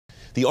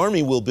The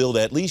Army will build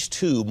at least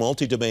 2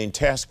 multi-domain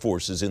task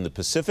forces in the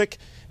Pacific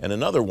and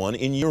another one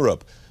in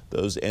Europe.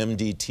 Those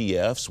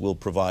MDTFs will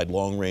provide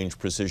long-range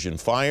precision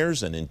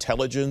fires and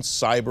intelligence,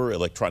 cyber,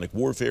 electronic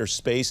warfare,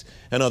 space,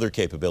 and other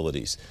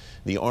capabilities.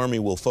 The Army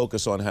will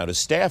focus on how to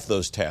staff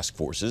those task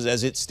forces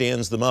as it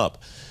stands them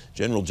up.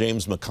 General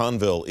James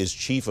McConville is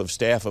Chief of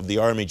Staff of the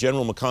Army.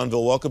 General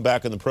McConville, welcome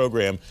back on the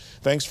program.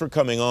 Thanks for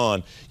coming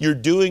on.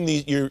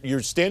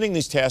 You're standing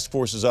these task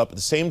forces up at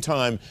the same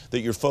time that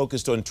you're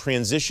focused on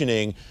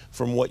transitioning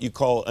from what you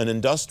call an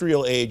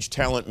industrial age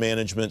talent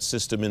management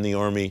system in the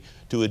Army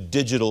to a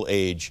digital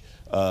age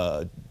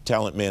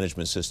talent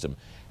management system.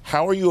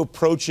 How are you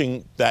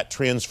approaching that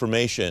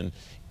transformation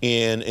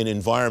in an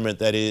environment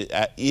that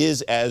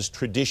is as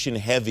tradition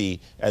heavy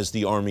as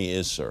the Army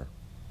is, sir?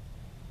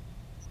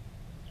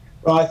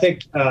 Well, I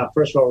think,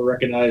 first of all, we're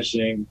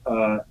recognizing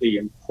the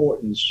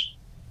importance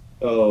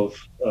of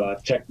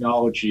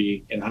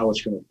technology and how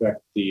it's going to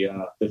affect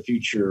the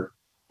future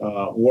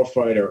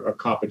warfighter or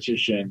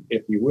competition,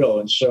 if you will.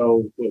 And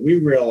so what we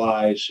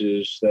realize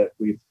is that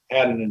we've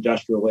had an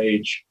industrial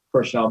age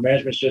personnel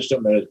management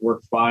system that has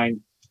worked fine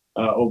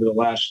over the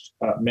last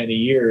many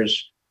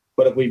years.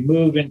 But if we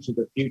move into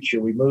the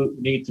future, we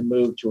need to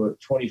move to a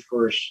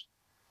 21st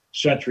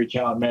century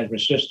talent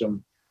management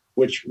system,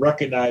 which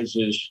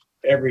recognizes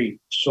every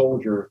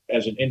soldier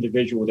as an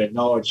individual with their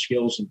knowledge,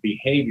 skills, and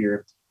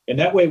behavior. And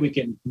that way we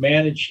can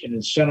manage and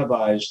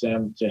incentivize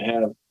them to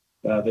have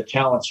the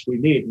talents we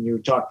need. And you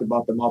talked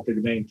about the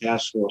multi-domain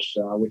task force,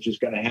 which is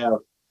going to have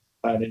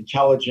an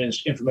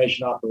intelligence,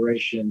 information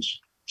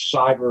operations,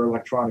 cyber,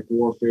 electronic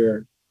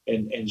warfare,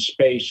 and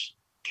space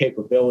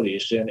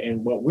capabilities.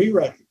 And what we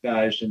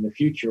recognize in the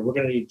future, we're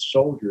going to need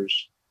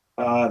soldiers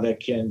that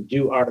can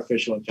do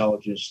artificial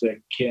intelligence, that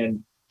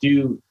can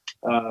do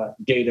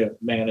data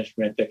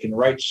management, that can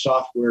write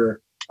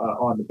software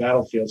on the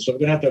battlefield. So we're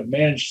going to have to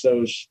manage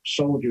those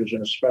soldiers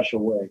in a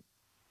special way.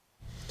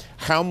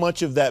 How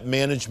much of that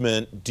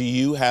management do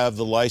you have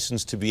the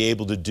license to be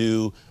able to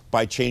do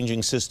by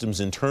changing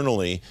systems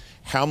internally?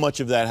 How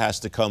much of that has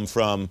to come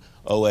from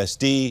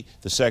OSD,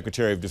 the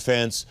Secretary of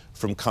Defense,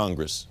 from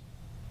Congress?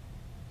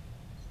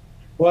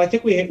 Well, I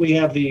think we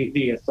have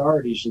the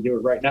authorities to do it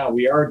right now.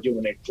 We are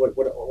doing it.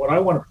 What I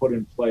want to put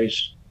in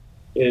place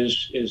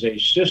is a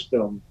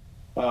system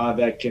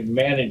that can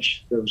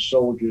manage those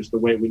soldiers the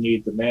way we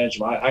need to manage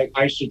them.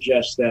 I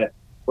suggest that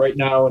right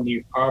now in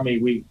the Army,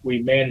 we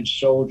manage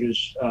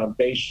soldiers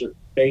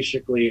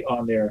basically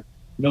on their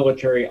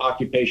military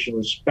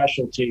occupational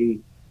specialty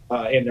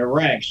in their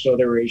ranks. So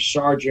they're a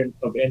sergeant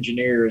of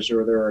engineers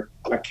or they're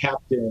a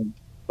captain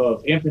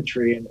of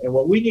infantry. And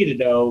what we need to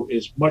know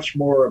is much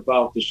more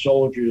about the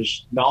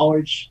soldiers'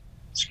 knowledge,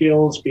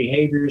 skills,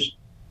 behaviors,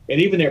 and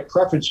even their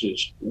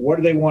preferences. What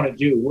do they want to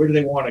do? Where do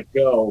they want to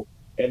go?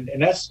 And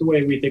that's the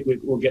way we think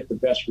we'll get the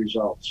best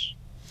results.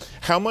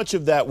 How much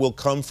of that will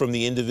come from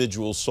the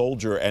individual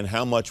soldier, and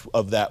how much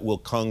of that will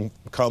come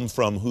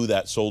from who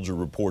that soldier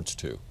reports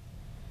to?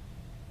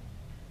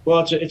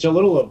 Well, it's a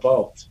little of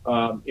both.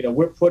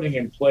 We're putting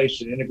in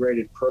place an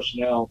integrated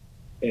personnel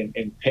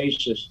and pay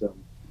system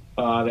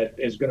that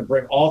is going to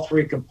bring all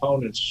 3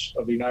 components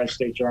of the United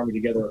States Army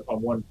together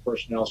on one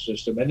personnel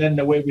system. And then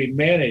the way we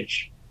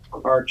manage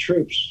our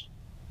troops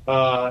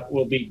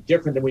will be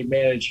different than we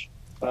manage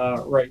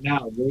right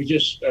now. We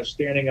just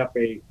standing up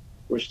a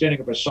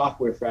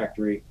software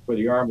factory for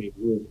the Army.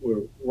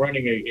 We're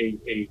running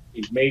a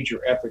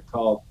major effort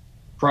called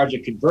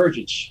Project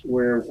Convergence,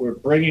 where we're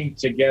bringing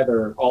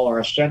together all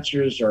our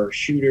sensors, our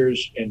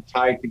shooters, and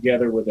tied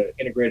together with an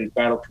integrated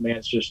battle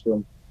command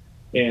system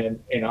and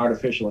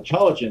artificial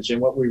intelligence.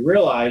 And what we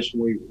realized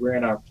when we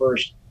ran our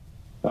first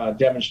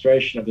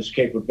demonstration of this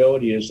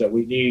capability is that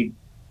we need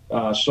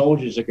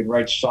soldiers that can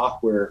write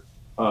software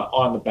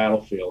on the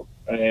battlefield.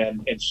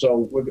 And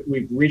so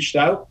we've reached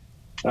out.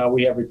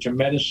 We have a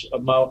tremendous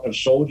amount of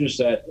soldiers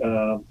that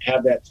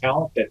have that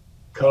talent, that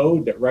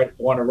code, that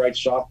want to write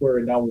software,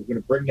 and now we're going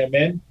to bring them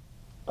in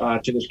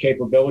to this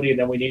capability. And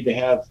then we need to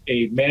have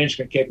a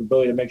management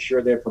capability to make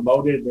sure they're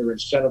promoted and they're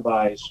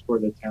incentivized for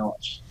their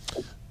talents.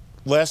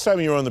 Last time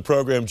you were on the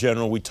program,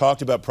 General, we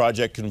talked about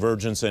Project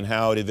Convergence and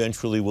how it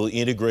eventually will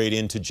integrate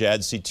into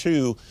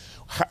JADC2.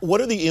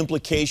 What are the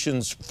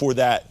implications for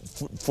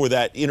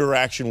that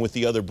interaction with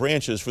the other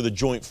branches, for the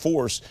joint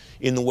force,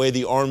 in the way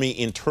the Army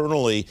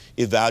internally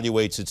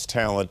evaluates its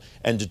talent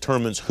and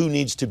determines who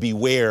needs to be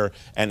where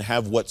and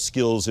have what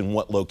skills in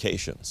what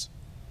locations?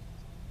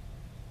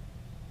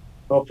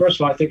 Well, first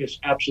of all, I think it's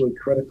absolutely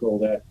critical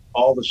that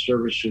all the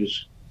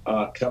services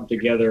come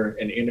together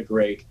and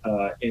integrate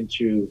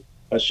into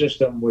a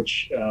system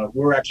which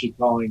we're actually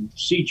calling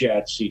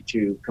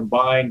CJADC2,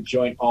 Combined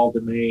Joint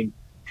All-Domain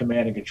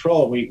Command and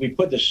Control. We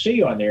put the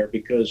C on there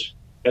because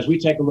as we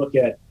take a look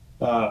at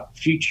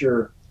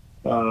future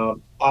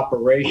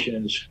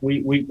operations,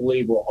 we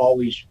believe will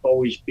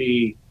always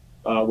be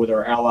with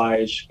our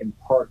allies and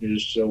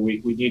partners. So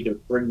we need to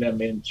bring them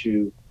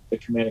into the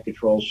command and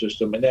control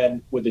system. And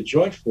then with the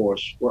joint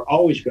force, we're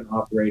always going to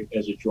operate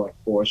as a joint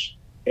force.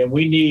 And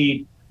we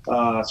need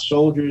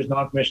soldiers,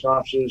 non-commissioned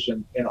officers,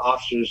 and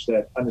officers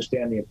that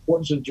understand the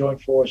importance of the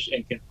joint force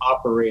and can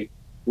operate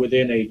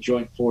within a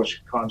joint force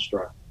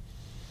construct.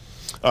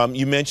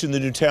 You mentioned the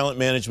new talent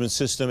management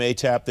system,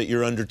 ATAP, that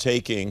you're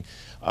undertaking.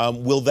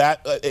 Will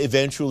that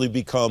eventually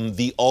become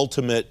the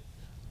ultimate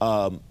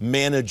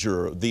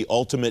manager, the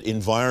ultimate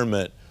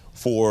environment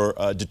for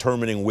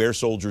determining where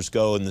soldiers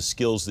go and the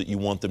skills that you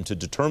want them to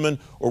determine?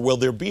 Or will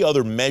there be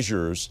other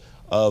measures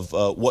of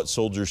what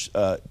soldiers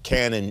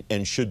can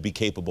and should be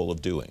capable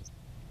of doing?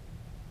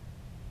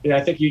 Yeah,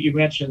 I think you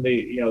mentioned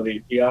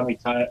the Army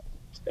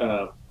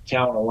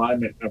talent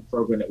alignment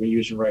program that we're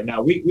using right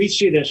now. We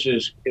see this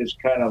as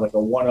kind of like a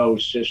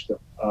 1.0 system.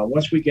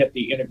 Once we get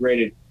the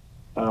integrated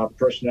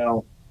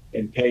personnel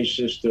and pay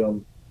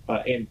system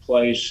in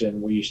place,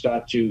 and we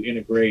start to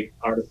integrate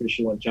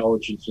artificial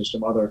intelligence and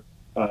some other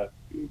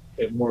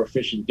more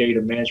efficient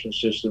data management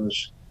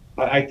systems,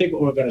 I think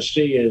what we're going to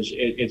see is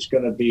it's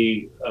going to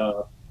be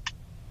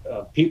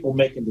people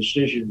making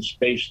decisions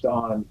based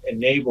on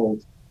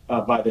enabled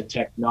by the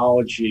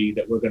technology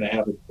that we're going to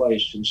have in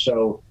place. And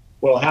so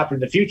what will happen in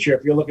the future,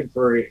 if you're looking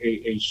for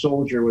a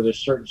soldier with a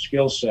certain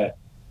skill set,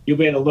 you'll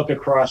be able to look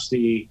across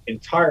the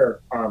entire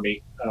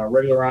Army,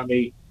 regular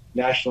Army,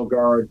 National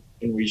Guard,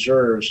 and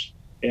reserves,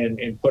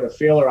 and put a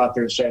feeler out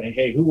there and say,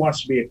 hey, who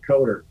wants to be a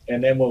coder?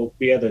 And then we'll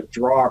be able to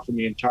draw from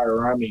the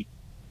entire Army.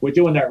 We're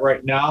doing that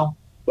right now,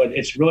 but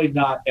it's really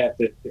not at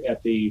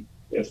the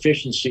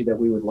efficiency that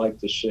we would like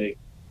to see.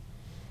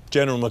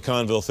 General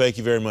McConville, thank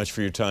you very much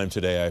for your time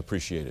today. I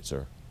appreciate it,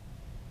 sir.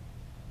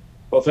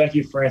 Well, thank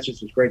you,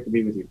 Francis. It's great to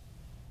be with you.